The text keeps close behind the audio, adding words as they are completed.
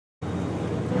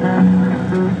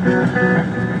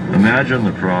Imagine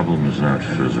the problem is not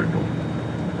physical.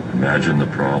 Imagine the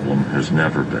problem has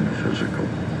never been physical.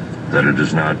 That it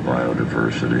is not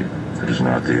biodiversity. It is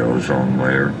not the ozone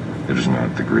layer. It is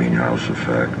not the greenhouse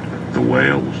effect. The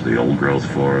whales, the old-growth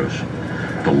forests,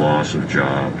 the loss of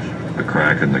jobs, the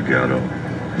crack in the ghetto,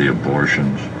 the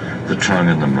abortions, the tongue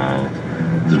in the mouth,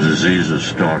 the diseases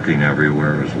stalking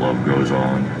everywhere as love goes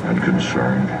on,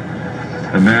 unconcerned.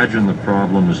 Imagine the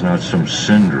problem is not some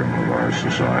syndrome of our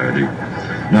society,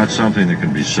 not something that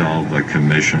can be solved by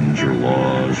commissions or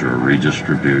laws or a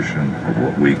redistribution of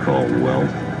what we call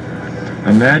wealth.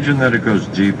 Imagine that it goes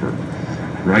deeper,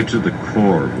 right to the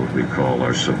core of what we call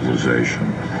our civilization,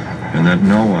 and that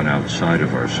no one outside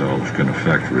of ourselves can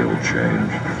affect real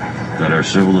change, that our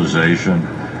civilization,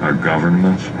 our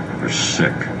governments are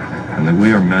sick, and that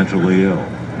we are mentally ill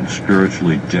and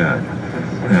spiritually dead,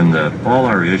 and that all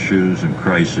our issues and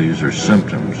crises are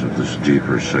symptoms of this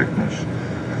deeper sickness.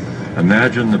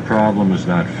 Imagine the problem is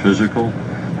not physical,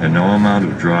 and no amount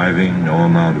of driving, no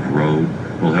amount of road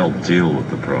will help deal with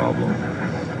the problem.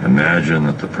 Imagine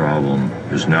that the problem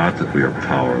is not that we are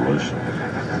powerless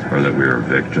or that we are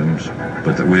victims,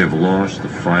 but that we have lost the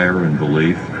fire and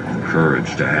belief and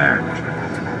courage to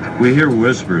act. We hear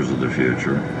whispers of the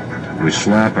future. We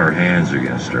slap our hands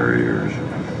against our ears.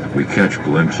 We catch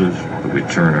glimpses, but we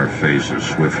turn our faces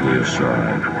swiftly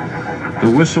aside. The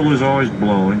whistle is always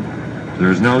blowing. There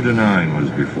is no denying what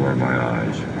is before my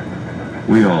eyes.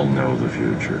 We all know the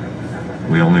future.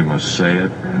 We only must say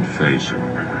it and face it.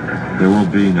 There will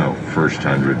be no first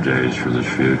 100 days for this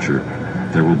future.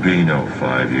 There will be no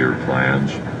 5-year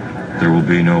plans. There will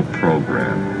be no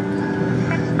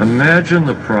program. Imagine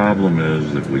the problem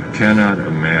is that we cannot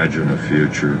imagine a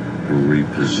future where we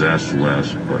possess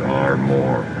less but are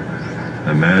more.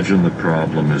 Imagine the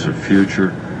problem is a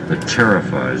future that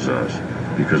terrifies us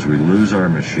because we lose our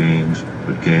machines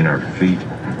but gain our feet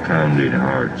and pounding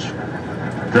hearts.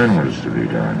 Then what is to be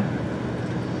done?